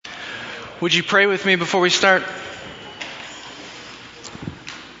Would you pray with me before we start?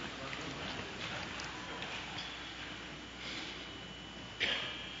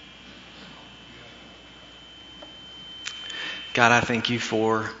 God, I thank you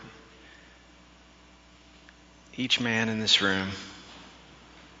for each man in this room.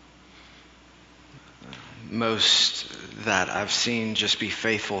 Most that I've seen just be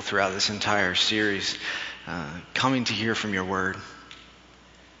faithful throughout this entire series, coming to hear from your word.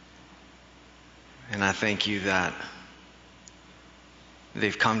 And I thank you that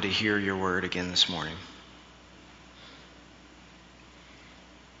they've come to hear your word again this morning.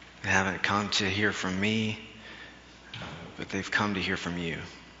 They haven't come to hear from me, but they've come to hear from you.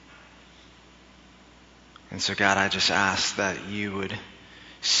 And so, God, I just ask that you would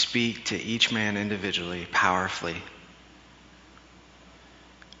speak to each man individually, powerfully.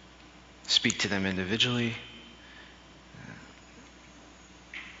 Speak to them individually.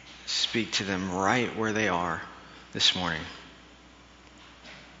 Speak to them right where they are this morning.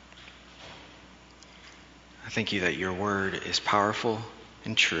 I thank you that your word is powerful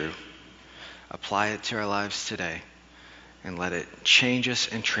and true. Apply it to our lives today and let it change us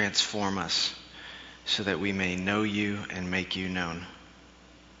and transform us so that we may know you and make you known.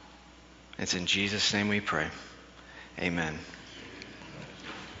 It's in Jesus' name we pray. Amen.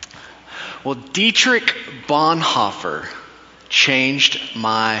 Well, Dietrich Bonhoeffer changed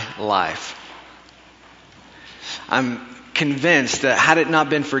my life. I'm convinced that had it not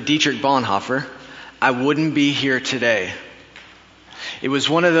been for Dietrich Bonhoeffer, I wouldn't be here today. It was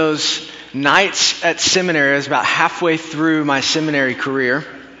one of those nights at seminary. I was about halfway through my seminary career.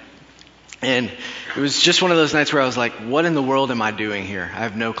 And it was just one of those nights where I was like, what in the world am I doing here? I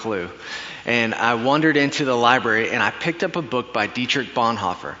have no clue. And I wandered into the library and I picked up a book by Dietrich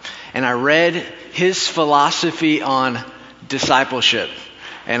Bonhoeffer. And I read his philosophy on discipleship.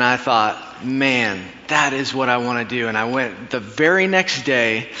 And I thought, man, that is what I want to do. And I went the very next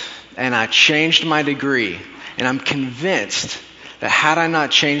day and I changed my degree. And I'm convinced that had I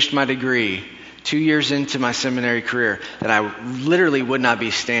not changed my degree 2 years into my seminary career, that I literally would not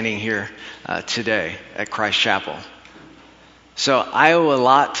be standing here today at Christ Chapel. So I owe a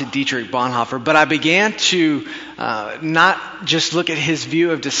lot to Dietrich Bonhoeffer, but I began to not just look at his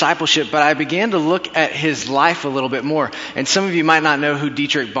view of discipleship, but I began to look at his life a little bit more. And some of you might not know who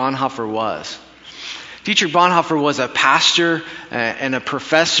Dietrich Bonhoeffer was. Dietrich Bonhoeffer was a pastor and a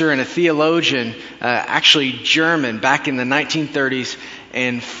professor and a theologian, actually German, back in the 1930s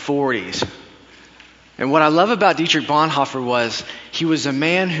and 40s. And what I love about Dietrich Bonhoeffer was he was a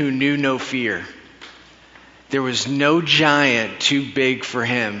man who knew no fear. There was no giant too big for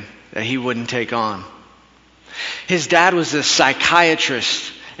him that he wouldn't take on. His dad was a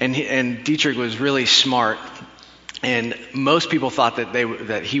psychiatrist, and Dietrich was really smart. And most people thought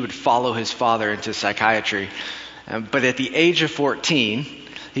that he would follow his father into psychiatry. But at the age of 14,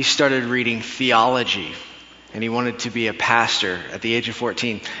 he started reading theology. And he wanted to be a pastor at the age of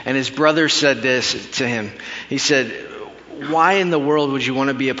 14. And his brother said this to him. He said, why in the world would you want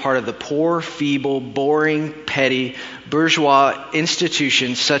to be a part of the poor, feeble, boring, petty, bourgeois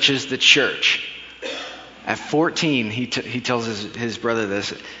institutions such as the church? At 14, he tells his brother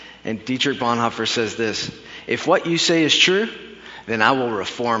this. And Dietrich Bonhoeffer says this, if what you say is true, then I will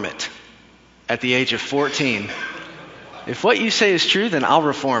reform it. At the age of 14, if what you say is true, then I'll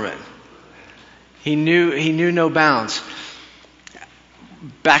reform it. He knew no bounds.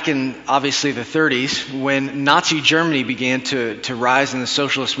 Back in, obviously, the 30s, when Nazi Germany began to rise and the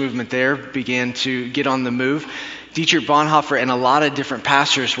socialist movement there began to get on the move, Dietrich Bonhoeffer and a lot of different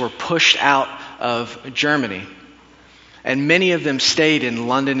pastors were pushed out of Germany. And many of them stayed in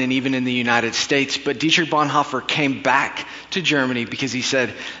London and even in the United States. But Dietrich Bonhoeffer came back to Germany because he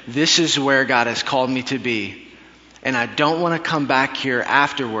said, this is where God has called me to be. And I don't want to come back here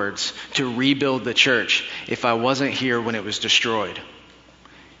afterwards to rebuild the church if I wasn't here when it was destroyed.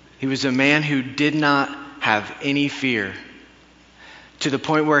 He was a man who did not have any fear, to the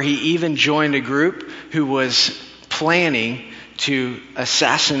point where he even joined a group who was planning to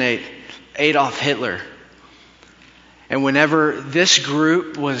assassinate Adolf Hitler. And whenever this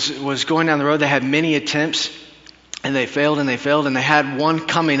group was going down the road, they had many attempts, and they failed, and they failed, and they had one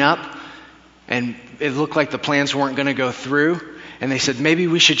coming up, and it looked like the plans weren't going to go through. And they said, maybe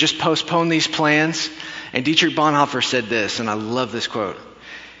we should just postpone these plans. And Dietrich Bonhoeffer said this, and I love this quote.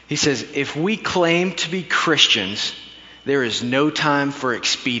 He says, if we claim to be Christians, there is no time for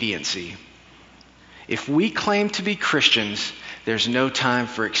expediency. If we claim to be Christians, there's no time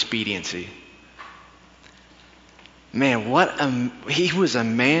for expediency. Man, he was a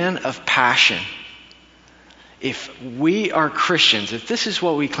man of passion. if we are Christians, if this is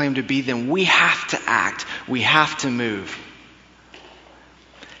what we claim to be, then we have to act. We have to move.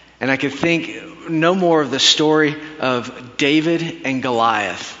 And I could think no more of the story of David and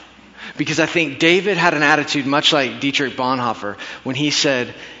Goliath. Because I think David had an attitude much like Dietrich Bonhoeffer when he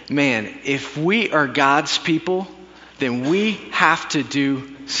said, man, if we are God's people, then we have to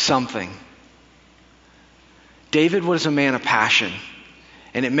do something. David was a man of passion.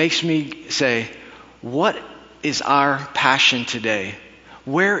 And it makes me say, what is our passion today?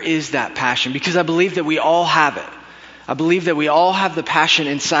 Where is that passion? Because I believe that we all have it. I believe that we all have the passion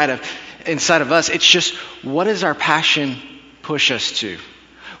inside of us. It's just, what does our passion push us to?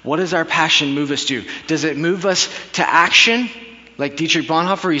 What does our passion move us to? Does it move us to action? Like Dietrich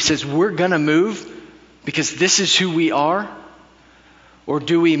Bonhoeffer, he says, we're going to move because this is who we are. Or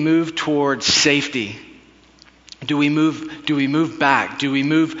do we move towards safety? Do we move back? Do we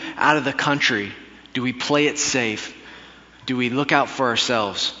move out of the country? Do we play it safe? Do we look out for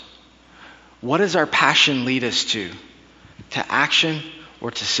ourselves? What does our passion lead us to? To action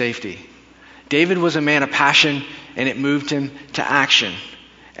or to safety? David was a man of passion, and it moved him to action.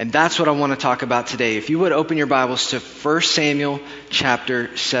 And that's what I want to talk about today. If you would open your Bibles to 1 Samuel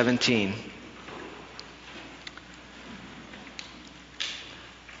chapter 17.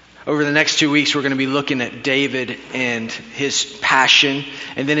 Over the next 2 weeks, we're going to be looking at David and his passion,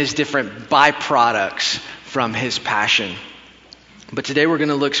 and then his different byproducts from his passion. But today we're going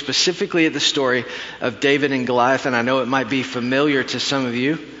to look specifically at the story of David and Goliath, and I know it might be familiar to some of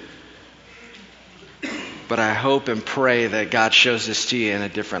you, but I hope and pray that God shows this to you in a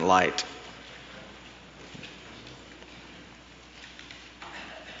different light.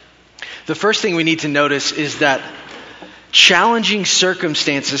 The first thing we need to notice is that challenging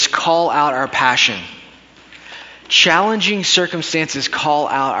circumstances call out our passion. Challenging circumstances call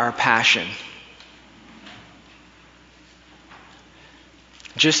out our passion.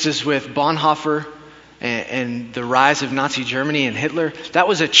 Just as with Bonhoeffer and the rise of Nazi Germany and Hitler, that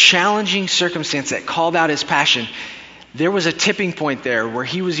was a challenging circumstance that called out his passion. There was a tipping point there where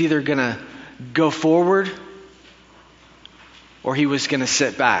he was either going to go forward or he was going to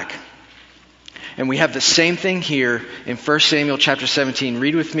sit back. And we have the same thing here in 1 Samuel chapter 17.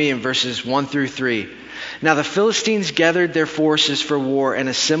 Read with me in verses 1 through 3. Now the Philistines gathered their forces for war and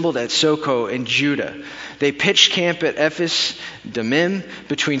assembled at Soko in Judah. They pitched camp at Ephes Dammim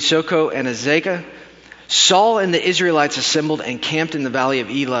between Soko and Azekah. Saul and the Israelites assembled and camped in the valley of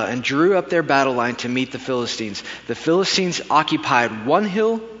Elah and drew up their battle line to meet the Philistines. The Philistines occupied one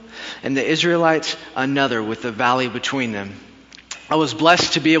hill and the Israelites another, with the valley between them. I was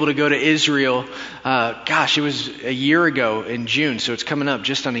blessed to be able to go to Israel. It was a year ago in June, so it's coming up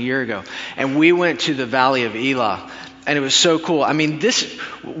just on a year ago. And we went to the Valley of Elah, and it was so cool. I mean,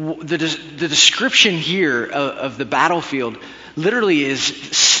 the description here of the battlefield literally is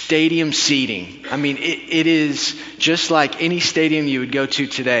stadium seating. I mean, it is just like any stadium you would go to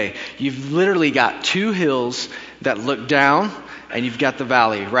today. You've literally got two hills that look down, and you've got the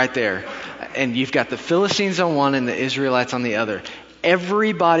valley right there. And you've got the Philistines on one and the Israelites on the other.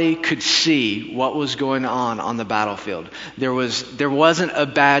 Everybody could see what was going on the battlefield. There wasn't a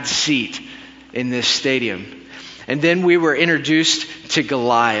bad seat in this stadium. And then we were introduced to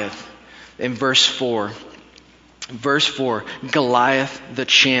Goliath in verse 4. Verse 4, Goliath the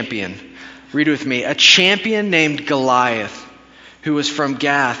champion. Read with me. A champion named Goliath, who was from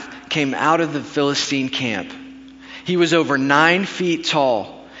Gath, came out of the Philistine camp. He was over 9 feet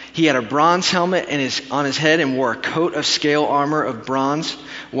tall. He had a bronze helmet on his head and wore a coat of scale armor of bronze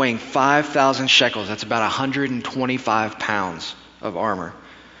weighing 5,000 shekels. That's about 125 pounds of armor.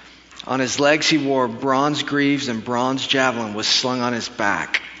 On his legs he wore bronze greaves, and bronze javelin was slung on his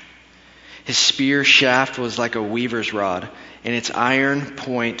back. His spear shaft was like a weaver's rod, and its iron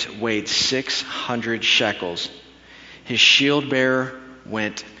point weighed 600 shekels. His shield bearer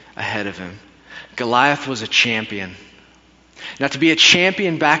went ahead of him. Goliath was a champion. Now, to be a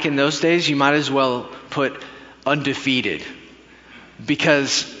champion back in those days, you might as well put undefeated.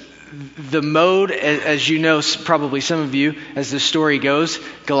 Because the mode, as you know, probably some of you, as the story goes,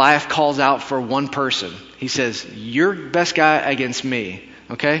 Goliath calls out for one person. He says, "You're best guy against me."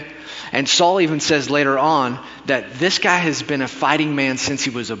 Okay? And Saul even says later on that this guy has been a fighting man since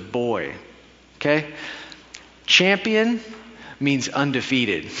he was a boy. Okay? Champion means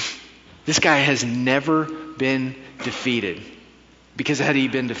undefeated. This guy has never been defeated. Because had he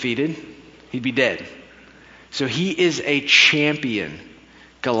been defeated, he'd be dead. So he is a champion.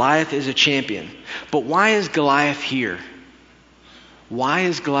 Goliath is a champion. But why is Goliath here? Why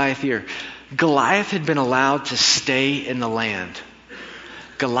is Goliath here? Goliath had been allowed to stay in the land.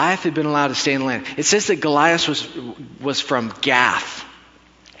 Goliath had been allowed to stay in the land. It says that Goliath was from Gath.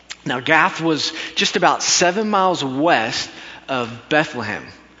 Now, Gath was just about 7 miles west of Bethlehem.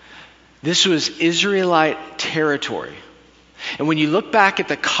 This was Israelite territory. And when you look back at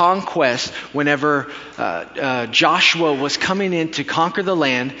the conquest, whenever Joshua was coming in to conquer the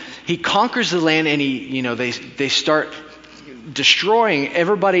land, he conquers the land and they start destroying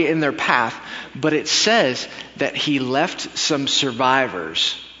everybody in their path. But it says that he left some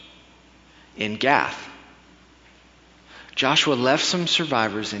survivors in Gath. Joshua left some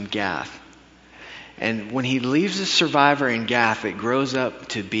survivors in Gath. And when he leaves a survivor in Gath, it grows up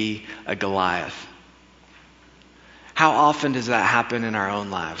to be a Goliath. How often does that happen in our own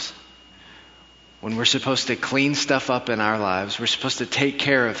lives? When we're supposed to clean stuff up in our lives, we're supposed to take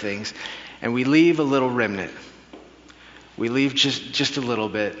care of things, and we leave a little remnant. We leave just a little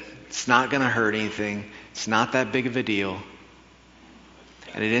bit. It's not going to hurt anything. It's not that big of a deal.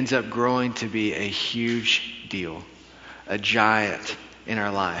 And it ends up growing to be a huge deal, a giant in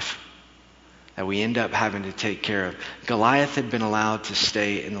our life that we end up having to take care of. Goliath had been allowed to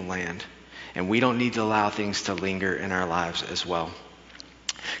stay in the land, and we don't need to allow things to linger in our lives as well.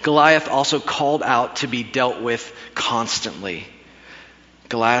 Goliath also called out to be dealt with constantly.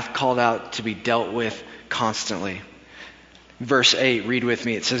 Goliath called out to be dealt with constantly. Verse 8, read with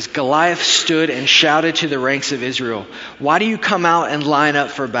me. It says, Goliath stood and shouted to the ranks of Israel, "Why do you come out and line up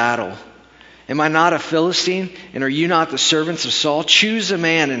for battle? Am I not a Philistine, and are you not the servants of Saul? Choose a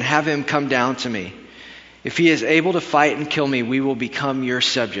man and have him come down to me. If he is able to fight and kill me, we will become your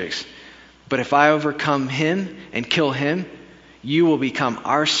subjects. But if I overcome him and kill him, you will become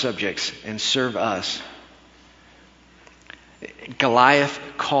our subjects and serve us." Goliath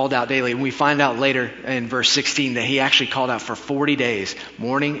called out daily. And we find out later in verse 16 that he actually called out for 40 days,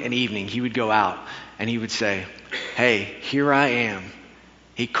 morning and evening. He would go out and he would say, "Hey, here I am."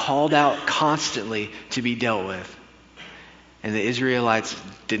 He called out constantly to be dealt with. And the Israelites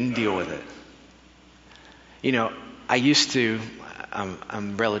didn't deal with it. You know,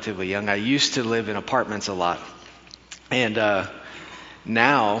 I'm relatively young. I used to live in apartments a lot. And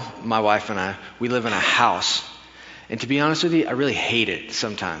now my wife and I, we live in a house. And to be honest with you, I really hate it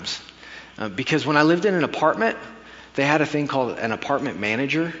sometimes. Because when I lived in an apartment, they had a thing called an apartment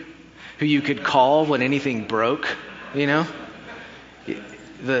manager who you could call when anything broke, you know.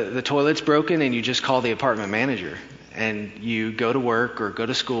 The toilet's broken and you just call the apartment manager. And you go to work or go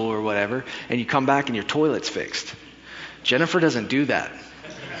to school or whatever, and you come back and your toilet's fixed. Jennifer doesn't do that.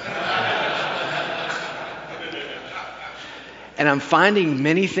 And I'm finding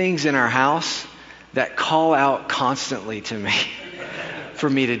many things in our house that call out constantly to me for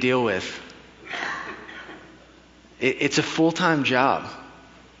me to deal with. It's a full-time job.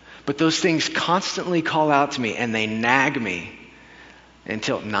 But those things constantly call out to me and they nag me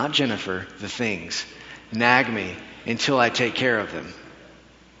until, not Jennifer, the things, nag me until I take care of them.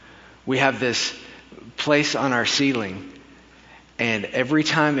 We have this place on our ceiling, and every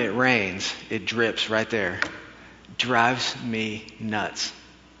time it rains, it drips right there. Drives me nuts.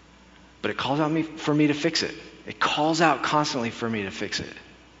 But it calls out for me to fix it. It calls out constantly for me to fix it.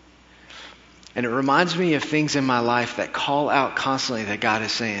 And it reminds me of things in my life that call out constantly that God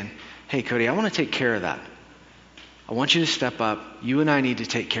is saying, "Hey, Cody, I want to take care of that. I want you to step up. You and I need to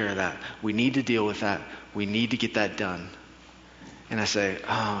take care of that. We need to deal with that. We need to get that done." And I say,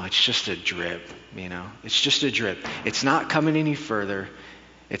 "Oh, it's just a drip, you know. It's just a drip. It's not coming any further.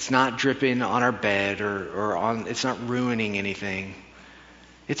 It's not dripping on our bed it's not ruining anything.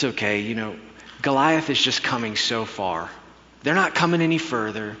 It's okay, you know. Goliath is just coming so far. They're not coming any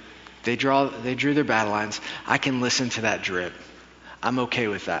further. They drew their battle lines. I can listen to that drip. I'm okay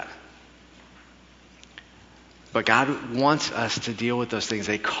with that." But God wants us to deal with those things.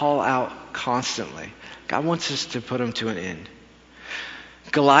 They call out constantly. God wants us to put them to an end.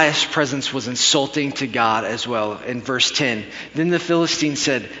 Goliath's presence was insulting to God as well. In verse 10, then the Philistine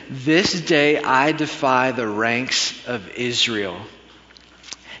said, "This day I defy the ranks of Israel.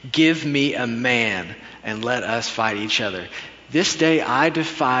 Give me a man and let us fight each other." This day I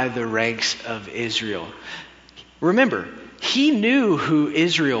defy the ranks of Israel. Remember, he knew who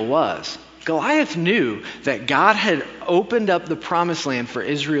Israel was. Goliath knew that God had opened up the promised land for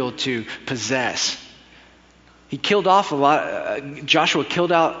Israel to possess. He killed off Joshua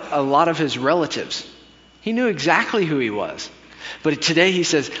killed out a lot of his relatives. He knew exactly who he was. But today he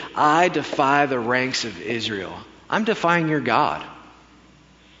says, "I defy the ranks of Israel." I'm defying your God.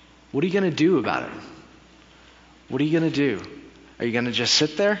 What are you going to do about it? What are you going to do? Are you going to just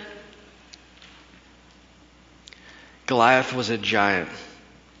sit there? Goliath was a giant.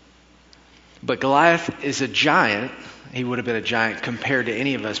 But Goliath is a giant he would have been a giant compared to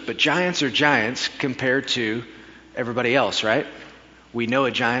any of us, but giants are giants compared to everybody else, right? We know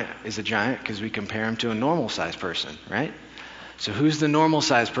a giant is a giant because we compare him to a normal-sized person, right? So who's the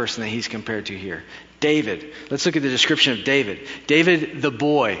normal-sized person that he's compared to here? David. Let's look at the description of David. David, the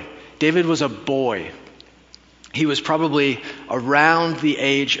boy. David was a boy. He was probably around the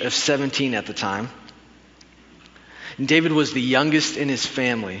age of 17 at the time. And David was the youngest in his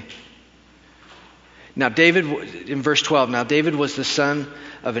family. Now David, in verse 12, now David was the son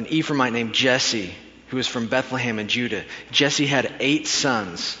of an Ephraimite named Jesse, who was from Bethlehem in Judah. Jesse had 8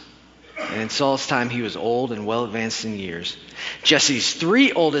 sons, and in Saul's time he was old and well advanced in years. Jesse's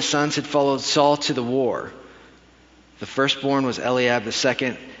 3 oldest sons had followed Saul to the war. The firstborn was Eliab, the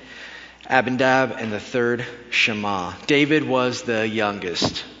second Abinadab, and the third Shammah. David was the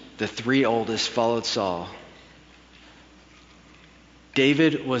youngest. The 3 oldest followed Saul.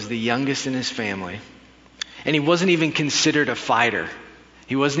 David was the youngest in his family, and he wasn't even considered a fighter.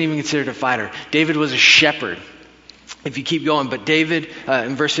 David was a shepherd. If you keep going, but David,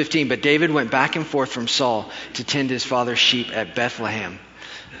 in verse 15, but David went back and forth from Saul to tend his father's sheep at Bethlehem.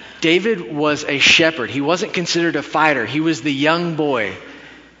 David was a shepherd. He wasn't considered a fighter. He was the young boy.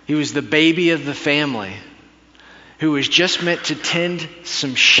 He was the baby of the family who was just meant to tend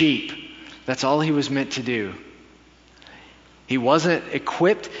some sheep. That's all he was meant to do. He wasn't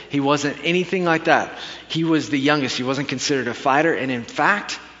equipped. He wasn't anything like that. He was the youngest. He wasn't considered a fighter. And in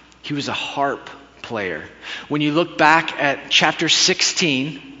fact, he was a harp player. When you look back at chapter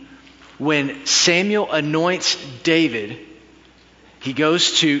 16, when Samuel anoints David, he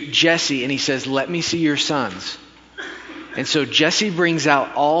goes to Jesse and he says, "Let me see your sons." And so Jesse brings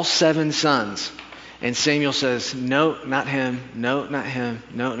out all 7 sons. And Samuel says, "No, not him. No, not him.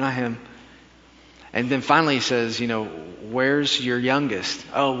 No, not him." And then finally he says, "Where's your youngest?"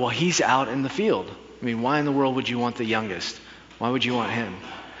 "Oh, well, he's out in the field." I mean, why in the world would you want the youngest? Why would you want him?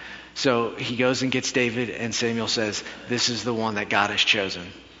 So he goes and gets David, and Samuel says, "This is the one that God has chosen.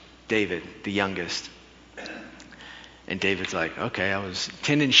 David, the youngest." And David's like, "Okay, I was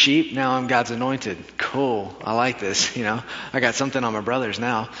tending sheep. Now I'm God's anointed. Cool. I like this. I got something on my brothers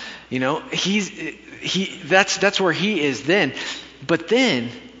now." That's where he is then. But then,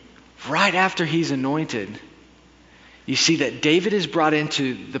 right after he's anointed, you see that David is brought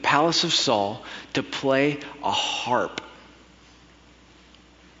into the palace of Saul to play a harp.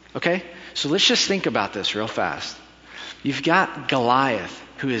 Okay? So let's just think about this real fast. You've got Goliath,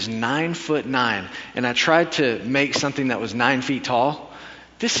 who is 9'9", and I tried to make something that was 9 feet tall.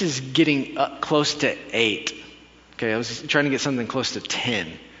 This is getting up close to 8. Okay, I was trying to get something close to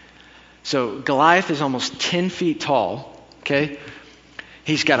 10. So Goliath is almost 10 feet tall. Okay?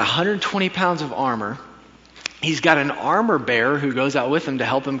 He's got 120 pounds of armor. He's got an armor bearer who goes out with him to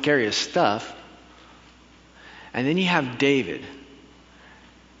help him carry his stuff. And then you have David,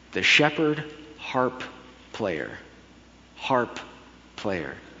 the shepherd harp player. Harp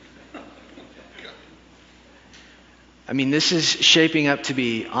player. I mean, this is shaping up to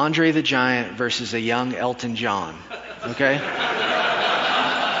be Andre the Giant versus a young Elton John. Okay?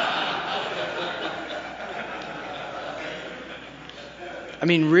 I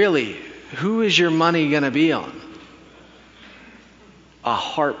mean, really, who is your money going to be on? A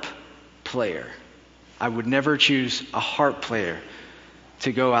harp player. I would never choose a harp player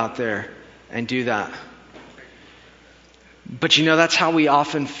to go out there and do that. But that's how we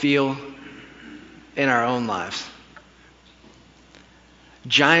often feel in our own lives.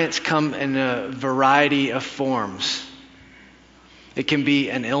 Giants come in a variety of forms. It can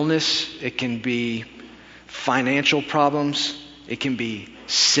be an illness. It can be financial problems. It can be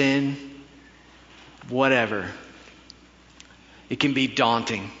sin. Whatever. It can be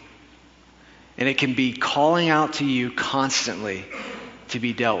daunting. And it can be calling out to you constantly to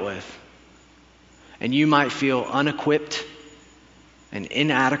be dealt with. And you might feel unequipped and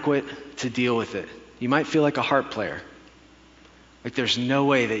inadequate to deal with it. You might feel like a harp player. Like there's no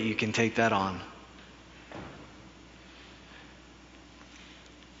way that you can take that on.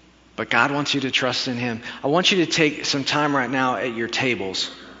 But God wants you to trust in Him. I want you to take some time right now at your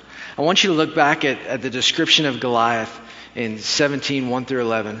tables. I want you to look back at the description of Goliath in 17, 1 through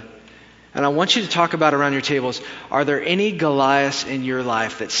 11. And I want you to talk about around your tables, are there any Goliaths in your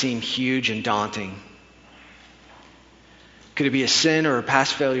life that seem huge and daunting? Could it be a sin or a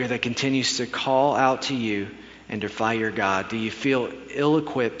past failure that continues to call out to you and defy your God? Do you feel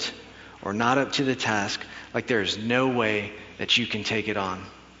ill-equipped or not up to the task, like there's no way that you can take it on?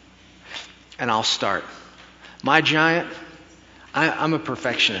 And I'll start. My giant, I'm a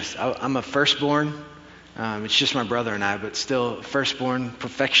perfectionist. I'm a firstborn. It's just my brother and I, but still firstborn,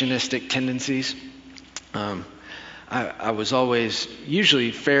 perfectionistic tendencies. I was always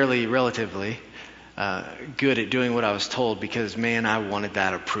usually fairly, relatively good at doing what I was told because, man, I wanted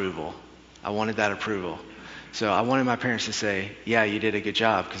that approval. So I wanted my parents to say, yeah, you did a good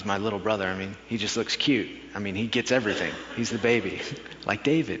job, because my little brother, he just looks cute. He gets everything. He's the baby, like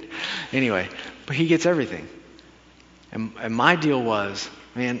David. Anyway, but he gets everything. And my deal was,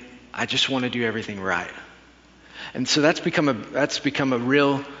 man, I just want to do everything right. And so that's become a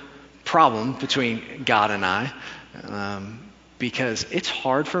real problem between God and I, because it's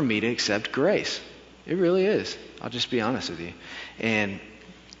hard for me to accept grace. It really is. I'll just be honest with you. And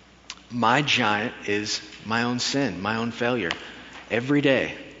my giant is my own sin, my own failure. Every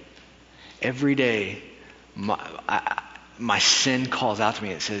day, my sin calls out to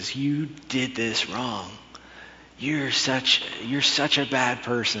me. It says, "You did this wrong. You're such a bad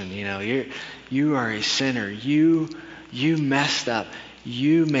person. You are a sinner. You messed up.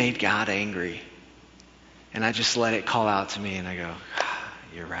 You made God angry." And I just let it call out to me, and I go,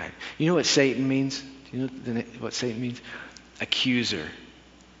 "You're right." You know what Satan means? Do you know what Satan means? Accuser.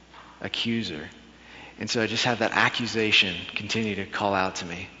 And so I just have that accusation continue to call out to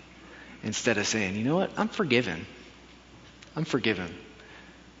me, instead of saying, you know what? I'm forgiven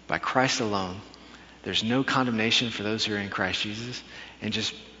by Christ alone. There's no condemnation for those who are in Christ Jesus. And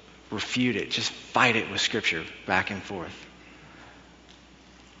just refute it. Just fight it with Scripture back and forth.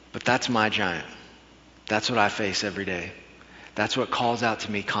 But that's my giant. That's what I face every day. That's what calls out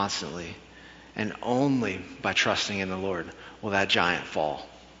to me constantly. And only by trusting in the Lord will that giant fall.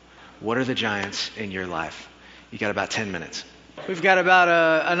 What are the giants in your life? You got about 10 minutes. We've got about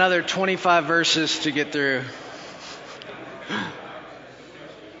another 25 verses to get through.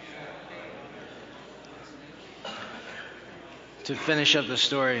 To finish up the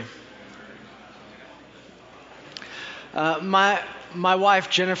story. My wife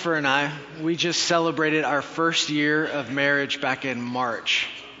Jennifer and I, we just celebrated our first year of marriage back in March.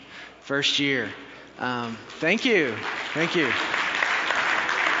 First year. Thank you.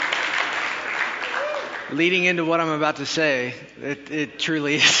 Leading into what I'm about to say, it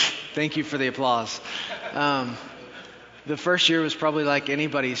truly is. Thank you for the applause. The first year was probably like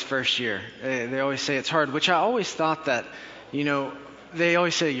anybody's first year. They always say it's hard, which I always thought that, they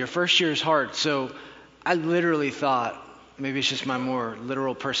always say your first year is hard. So I literally thought, maybe it's just my more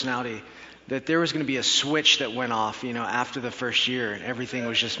literal personality, that there was going to be a switch that went off, after the first year, and everything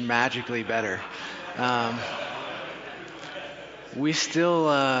was just magically better. We still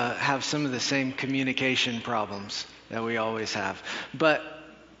have some of the same communication problems that we always have. But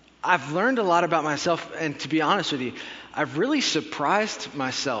I've learned a lot about myself, and to be honest with you, I've really surprised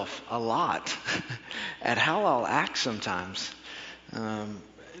myself a lot at how I'll act sometimes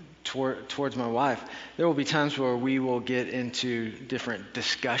towards my wife. There will be times where we will get into different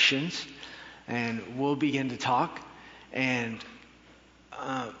discussions, and we'll begin to talk, and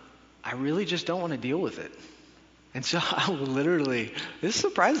I really just don't want to deal with it. And so I will literally, this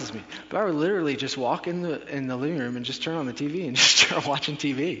surprises me, but I would literally just walk in the living room and just turn on the TV and just start watching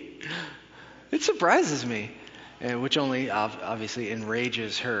TV. It surprises me, which only obviously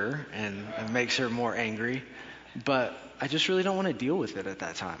enrages her and makes her more angry. But I just really don't want to deal with it at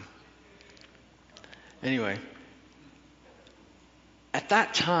that time. Anyway, at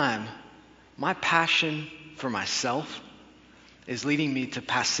that time, my passion for myself is leading me to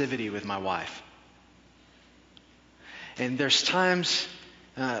passivity with my wife. And there's times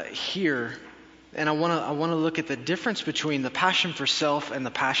here, and I want to look at the difference between the passion for self and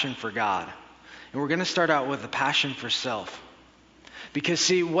the passion for God. And we're going to start out with the passion for self. Because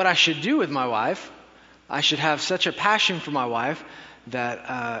see, what I should do with my wife, I should have such a passion for my wife that,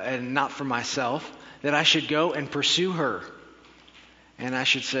 and not for myself, that I should go and pursue her. And I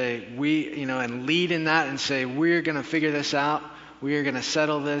should say, and lead in that and say, we're going to figure this out. We are going to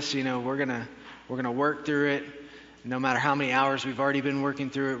settle this. We're going to work through it. No matter how many hours we've already been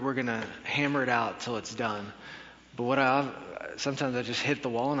working through it, we're going to hammer it out till it's done. But sometimes I just hit the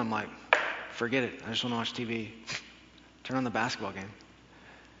wall and I'm like, forget it. I just want to watch TV. Turn on the basketball game.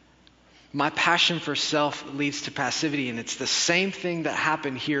 My passion for self leads to passivity, and it's the same thing that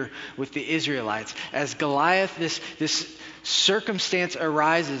happened here with the Israelites. As Goliath, this circumstance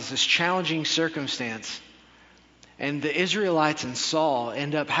arises, this challenging circumstance, and the Israelites and Saul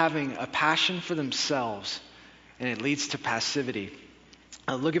end up having a passion for themselves, and it leads to passivity.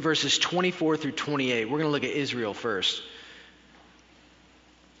 Look at verses 24 through 28. We're going to look at Israel first.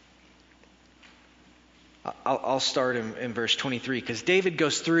 I'll start in verse 23, because David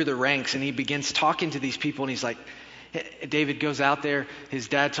goes through the ranks and he begins talking to these people, and he's like, David goes out there, his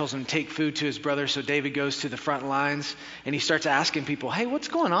dad tells him to take food to his brother, so David goes to the front lines and he starts asking people, hey, what's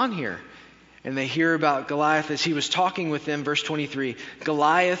going on here? And they hear about Goliath as he was talking with them. Verse 23,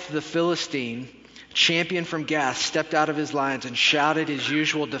 Goliath the Philistine, champion from Gath, stepped out of his lines and shouted his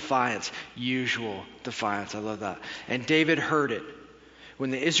usual defiance. Usual defiance, I love that. And David heard it. When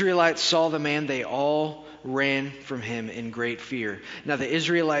the Israelites saw the man, they all ran from him in great fear. Now the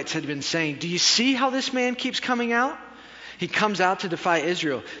Israelites had been saying, do you see how this man keeps coming out? He comes out to defy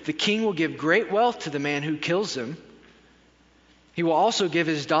Israel. The king will give great wealth to the man who kills him. He will also give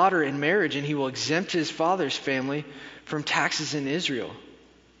his daughter in marriage, and he will exempt his father's family from taxes in Israel.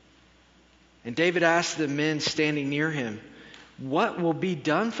 And David asked the men standing near him, what will be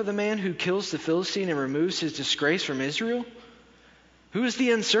done for the man who kills the Philistine and removes his disgrace from Israel? Who is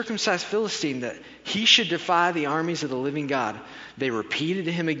the uncircumcised Philistine that he should defy the armies of the living God? They repeated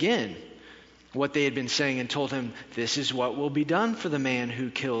to him again what they had been saying and told him, this is what will be done for the man who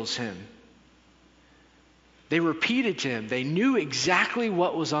kills him. They repeated to him. They knew exactly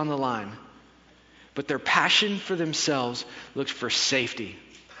what was on the line. But their passion for themselves looked for safety.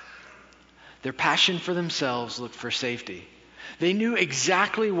 Their passion for themselves looked for safety. They knew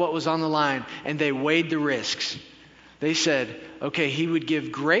exactly what was on the line, and they weighed the risks. They said, okay, he would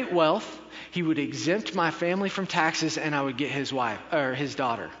give great wealth, he would exempt my family from taxes, and I would get his wife or his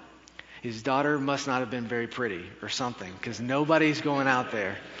daughter. His daughter must not have been very pretty or something, because nobody's going out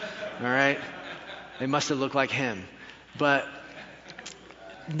there. All right? They must have looked like him. But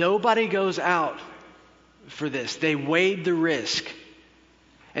nobody goes out for this. They weighed the risk.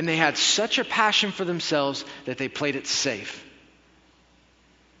 And they had such a passion for themselves that they played it safe.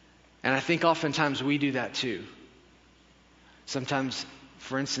 And I think oftentimes we do that too. Sometimes,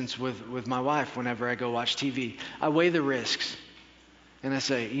 for instance, with my wife, whenever I go watch TV, I weigh the risks. And I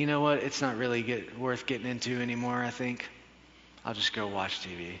say, you know what? It's not really worth getting into anymore, I think. I'll just go watch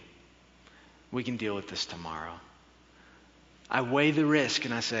TV. We can deal with this tomorrow. I weigh the risk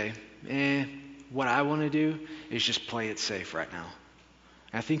and I say, what I want to do is just play it safe right now.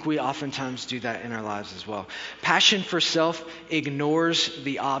 And I think we oftentimes do that in our lives as well. Passion for self ignores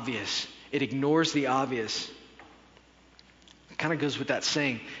the obvious. It ignores the obvious. It kind of goes with that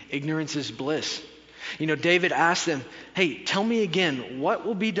saying, ignorance is bliss. You know, David asked them, hey, tell me again, what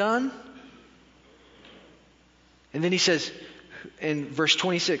will be done? And then he says, in verse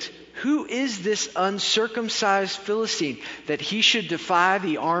 26, who is this uncircumcised Philistine that he should defy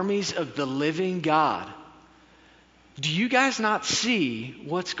the armies of the living God? Do you guys not see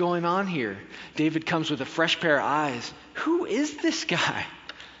what's going on here? David comes with a fresh pair of eyes. Who is this guy?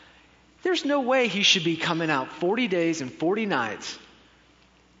 There's no way he should be coming out 40 days and 40 nights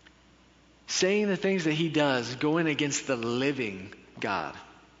saying the things that he does, going against the living God.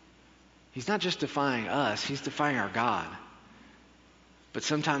 He's not just defying us, he's defying our God. But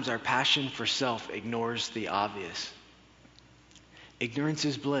sometimes our passion for self ignores the obvious. Ignorance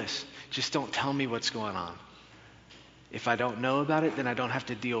is bliss. Just don't tell me what's going on. If I don't know about it, then I don't have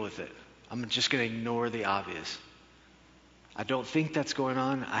to deal with it. I'm just going to ignore the obvious. I don't think that's going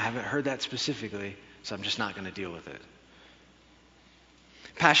on. I haven't heard that specifically, so I'm just not going to deal with it.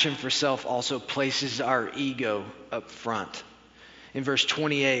 Passion for self also places our ego up front. In verse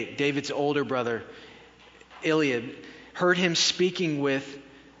 28, David's older brother, Eliab, heard him speaking with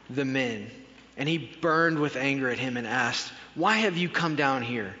the men, and he burned with anger at him and asked, why have you come down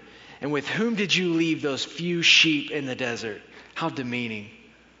here? And with whom did you leave those few sheep in the desert? How demeaning.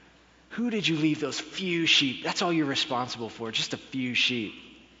 Who did you leave those few sheep? That's all you're responsible for, just a few sheep.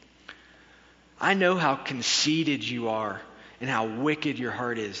 I know how conceited you are and how wicked your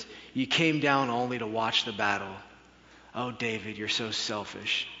heart is. You came down only to watch the battle. Oh, David, you're so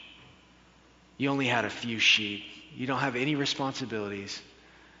selfish. You only had a few sheep. You don't have any responsibilities.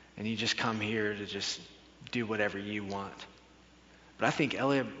 And you just come here to just do whatever you want. But I think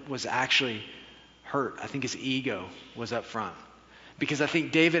Eliab was actually hurt. I think his ego was up front. Because I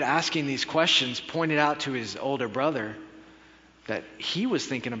think David asking these questions pointed out to his older brother that he was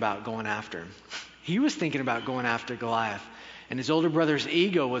thinking about going after him. He was thinking about going after Goliath. And his older brother's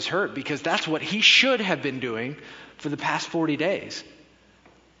ego was hurt because that's what he should have been doing for the past 40 days.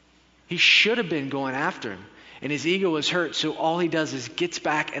 He should have been going after him. And his ego was hurt, so all he does is gets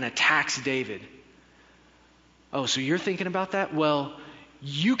back and attacks David. Oh, so you're thinking about that? Well,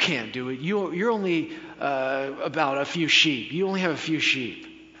 you can't do it. You're only about a few sheep. You only have a few sheep.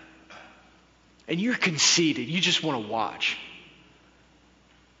 And you're conceited. You just want to watch.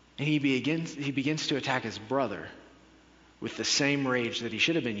 And he begins to attack his brother with the same rage that he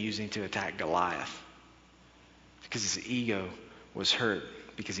should have been using to attack Goliath. Because his ego was hurt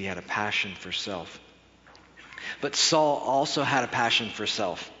because he had a passion for self. But Saul also had a passion for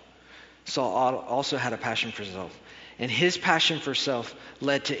self. Saul also had a passion for self. And his passion for self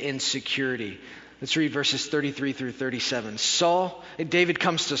led to insecurity. Let's read verses 33 through 37. David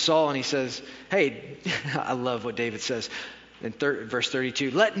comes to Saul and he says, hey, I love what David says in verse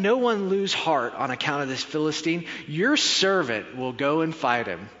 32. Let no one lose heart on account of this Philistine. Your servant will go and fight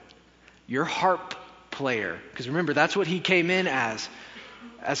him. Your harp player. Because remember, that's what he came in as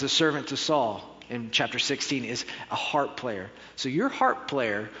a servant to Saul in chapter 16, is a harp player. So your harp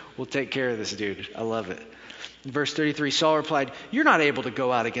player will take care of this dude. I love it. In verse 33, Saul replied, you're not able to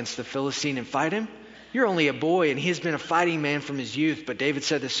go out against the Philistine and fight him. You're only a boy, and he has been a fighting man from his youth. But David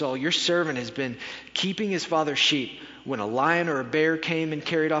said to Saul, your servant has been keeping his father's sheep. When a lion or a bear came and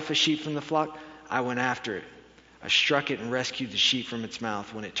carried off a sheep from the flock, I went after it. I struck it and rescued the sheep from its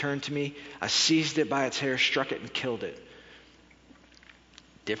mouth. When it turned to me, I seized it by its hair, struck it, and killed it.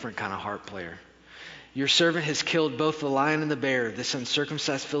 Different kind of harp player. Your servant has killed both the lion and the bear. This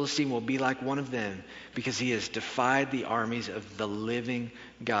uncircumcised Philistine will be like one of them, because he has defied the armies of the living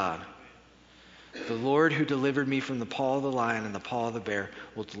God. The Lord who delivered me from the paw of the lion and the paw of the bear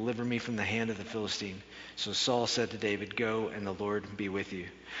will deliver me from the hand of the Philistine. So Saul said to David, go, and the Lord be with you.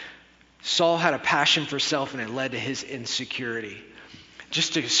 Saul had a passion for self, and it led to his insecurity.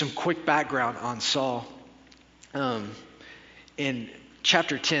 Just some quick background on Saul. In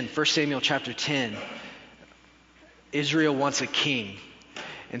chapter 10, 1 Samuel chapter 10, Israel wants a king.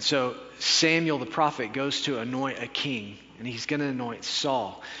 And so Samuel the prophet goes to anoint a king, and he's going to anoint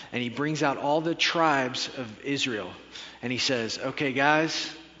Saul. And he brings out all the tribes of Israel. And he says, okay, guys,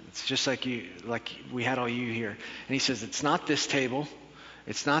 it's just like we had all you here. And he says, it's not this table.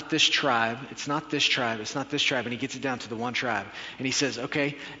 It's not this tribe. It's not this tribe. It's not this tribe. And he gets it down to the one tribe. And he says,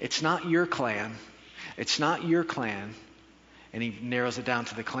 okay, it's not your clan. It's not your clan. And he narrows it down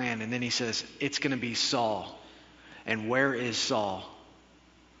to the clan. And then he says, it's going to be Saul. And where is Saul?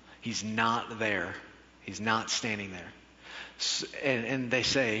 He's not there. He's not standing there. And they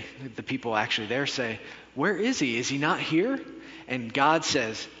say, the people actually there say, where is he? Is he not here? And God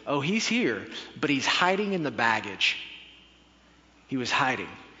says, oh, he's here, but he's hiding in the baggage. He was hiding.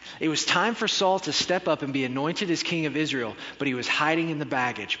 It was time for Saul to step up and be anointed as king of Israel, but he was hiding in the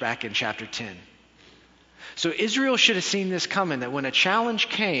baggage back in chapter 10. So Israel should have seen this coming, that when a challenge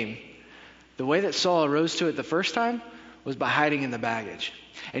came, the way that Saul arose to it the first time was by hiding in the baggage.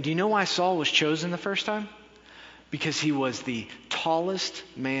 And do you know why Saul was chosen the first time? Because he was the tallest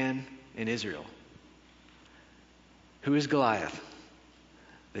man in Israel. Who is Goliath?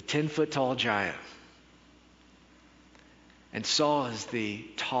 The 10-foot tall giant. And Saul is the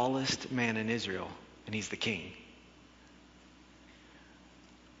tallest man in Israel, and he's the king.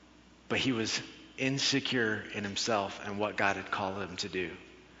 But he was insecure in himself and what God had called him to do.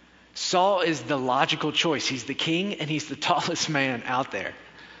 Saul is the logical choice. He's the king, and he's the tallest man out there.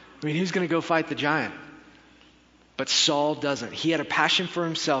 I mean, who's going to go fight the giant? But Saul doesn't. He had a passion for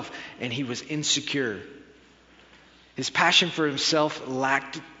himself, and he was insecure. His passion for himself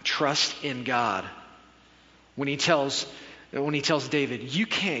lacked trust in God. When he tells David, you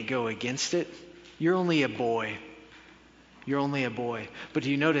can't go against it. You're only a boy. You're only a boy. But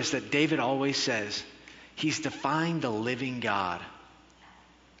do you notice that David always says, he's defying the living God.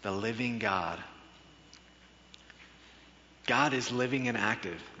 The living God. God is living and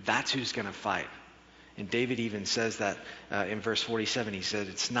active. That's who's going to fight. And David even says that in verse 47. He said,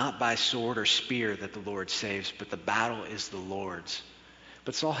 it's not by sword or spear that the Lord saves, but the battle is the Lord's.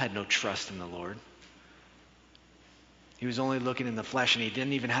 But Saul had no trust in the Lord. He was only looking in the flesh, and he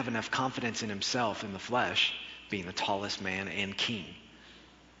didn't even have enough confidence in himself in the flesh, being the tallest man and king.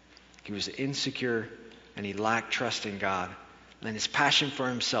 He was insecure, and he lacked trust in God. And his passion for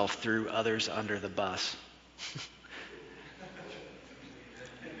himself threw others under the bus.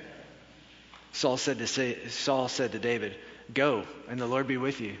 Saul said to David, go, and the Lord be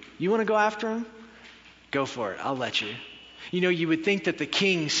with you. You want to go after him? Go for it. I'll let you. You know, you would think that the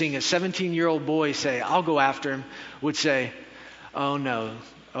king, seeing a 17-year-old boy say, I'll go after him, would say, oh no,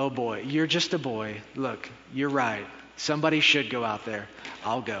 oh boy, you're just a boy. Look, you're right. Somebody should go out there.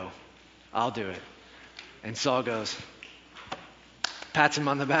 I'll go. I'll do it. And Saul goes, pats him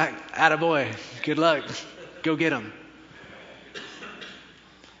on the back. Attaboy. Good luck. Go get him.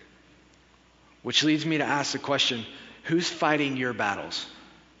 Which leads me to ask the question, who's fighting your battles?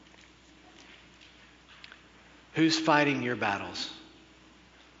 Who's fighting your battles?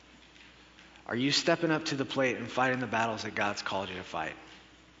 Are you stepping up to the plate and fighting the battles that God's called you to fight?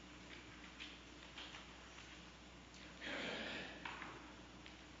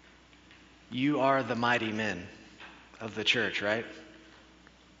 You are the mighty men of the church, right?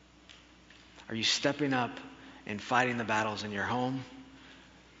 Are you stepping up and fighting the battles in your home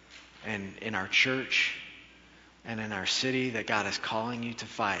and in our church? and in our city that God is calling you to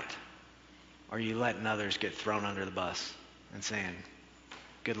fight? Or are you letting others get thrown under the bus and saying,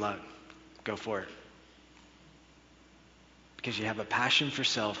 good luck, go for it? Because you have a passion for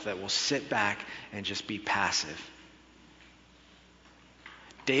self that will sit back and just be passive.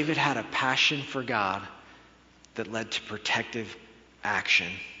 David had a passion for God that led to protective action.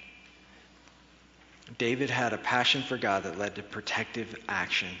 David had a passion for God that led to protective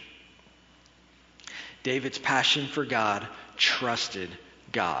action. David's passion for God trusted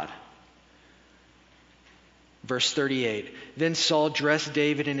God. Verse 38, then Saul dressed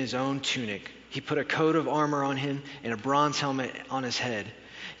David in his own tunic. He put a coat of armor on him and a bronze helmet on his head.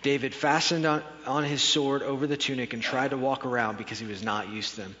 David fastened on his sword over the tunic and tried to walk around because he was not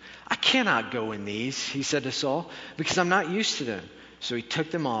used to them. I cannot go in these, he said to Saul, because I'm not used to them. So he took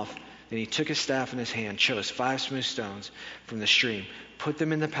them off. Then he took his staff in his hand, chose 5 smooth stones from the stream, put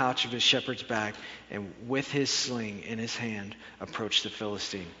them in the pouch of his shepherd's bag, and with his sling in his hand approached the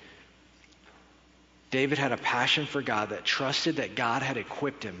Philistine. David had a passion for God that trusted that God had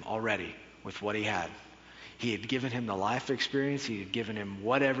equipped him already with what he had. He had given him the life experience. He had given him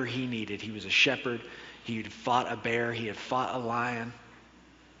whatever he needed. He was a shepherd. He had fought a bear. He had fought a lion.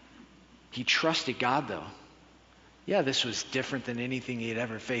 He trusted God, though. Yeah, this was different than anything he had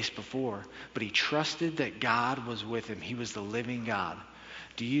ever faced before, but he trusted that God was with him. He was the living God.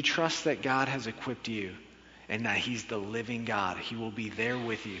 Do you trust that God has equipped you and that he's the living God? He will be there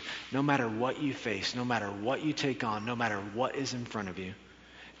with you no matter what you face, no matter what you take on, no matter what is in front of you.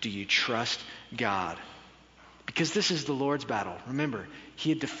 Do you trust God? Because this is the Lord's battle. Remember, he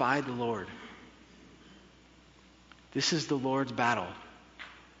had defied the Lord. This is the Lord's battle.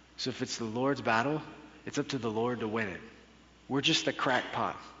 So if it's the Lord's battle, it's up to the Lord to win it. We're just the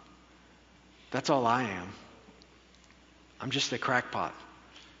crackpot. That's all I am. I'm just the crackpot.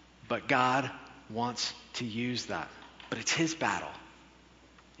 But God wants to use that. But it's his battle.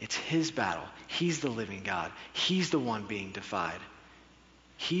 It's his battle. He's the living God. He's the one being defied.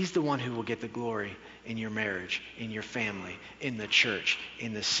 He's the one who will get the glory in your marriage, in your family, in the church,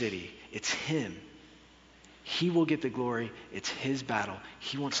 in the city. It's him. He will get the glory. It's his battle.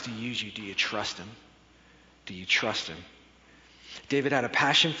 He wants to use you. Do you trust him? Do you trust him? David had a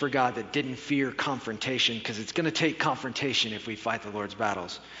passion for God that didn't fear confrontation, because it's going to take confrontation if we fight the Lord's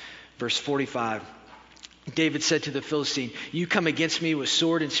battles. Verse 45, David said to the Philistine, you come against me with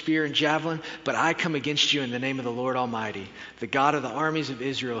sword and spear and javelin, but I come against you in the name of the Lord Almighty, the God of the armies of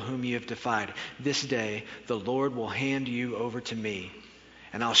Israel, whom you have defied. This day the Lord will hand you over to me,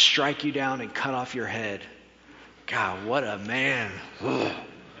 and I'll strike you down and cut off your head. God, what a man. Ugh.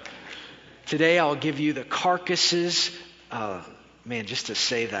 Today I'll give you the carcasses. Just to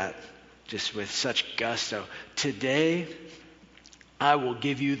say that just with such gusto. Today I will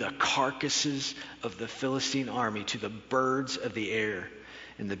give you the carcasses of the Philistine army to the birds of the air,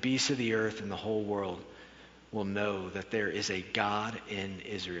 and the beasts of the earth, and the whole world will know that there is a God in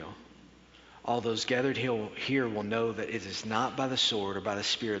Israel. All those gathered here will know that it is not by the sword or by the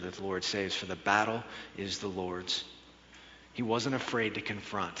spear that the Lord saves, for the battle is the Lord's. He wasn't afraid to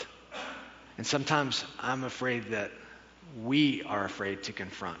confront. And sometimes I'm afraid that we are afraid to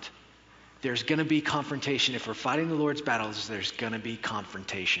confront. There's going to be confrontation. If we're fighting the Lord's battles, there's going to be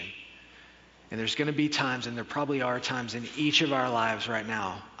confrontation. And there's going to be times, and there probably are times in each of our lives right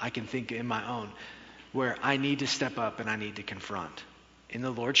now, I can think in my own, where I need to step up and I need to confront in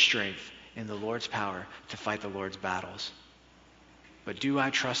the Lord's strength, in the Lord's power, to fight the Lord's battles. But do I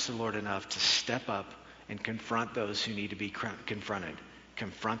trust the Lord enough to step up and confront those who need to be confronted?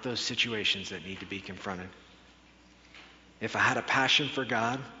 Confront those situations that need to be confronted. If I had a passion for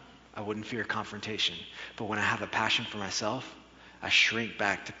God, I wouldn't fear confrontation. But when I have a passion for myself, I shrink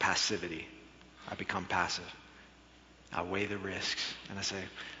back to passivity. I become passive. I weigh the risks and I say,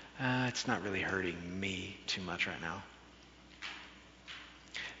 it's not really hurting me too much right now.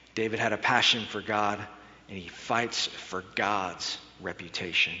 David had a passion for God, and he fights for God's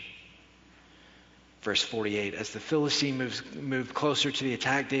reputation. Verse 48, as the Philistine moved closer to the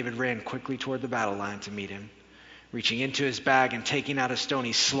attack, David ran quickly toward the battle line to meet him. Reaching into his bag and taking out a stone,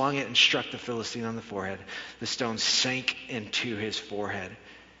 he slung it and struck the Philistine on the forehead. The stone sank into his forehead,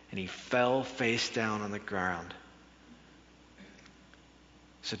 and he fell face down on the ground.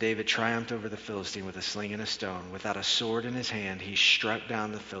 So David triumphed over the Philistine with a sling and a stone. Without a sword in his hand, he struck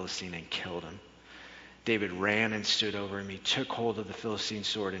down the Philistine and killed him. David ran and stood over him. He took hold of the Philistine's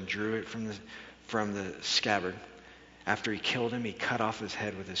sword and drew it from the scabbard. After he killed him, he cut off his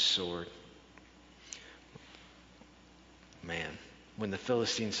head with his sword. Man, when the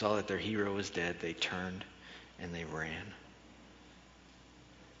Philistines saw that their hero was dead, they turned and they ran.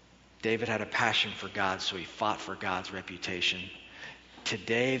 David had a passion for God, so he fought for God's reputation.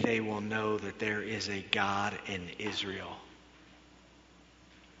 Today they will know that there is a God in Israel.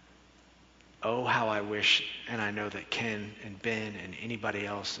 Oh, how I wish, and I know that Ken and Ben and anybody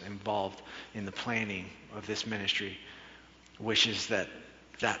else involved in the planning of this ministry wishes that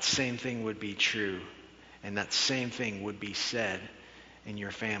that same thing would be true, and that same thing would be said in your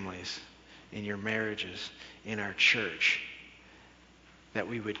families, in your marriages, in our church, that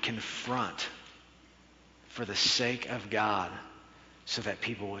we would confront for the sake of God, so that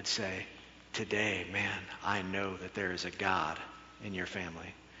people would say, today, man, I know that there is a God in your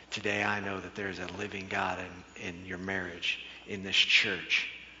family. Today I know that there is a living God in your marriage, in this church.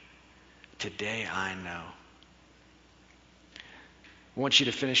 Today I know. I want you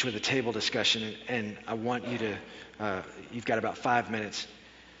to finish with a table discussion, and I want you to, you've got about 5 minutes.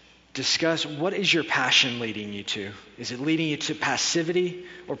 Discuss, what is your passion leading you to? Is it leading you to passivity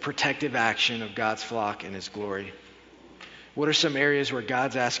or protective action of God's flock and his glory? What are some areas where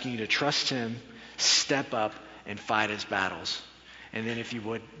God's asking you to trust him, step up, and fight his battles? And then if you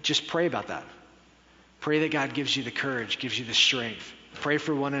would, just pray about that. Pray that God gives you the courage, gives you the strength. Pray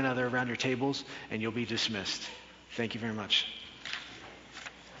for one another around your tables, and you'll be dismissed. Thank you very much.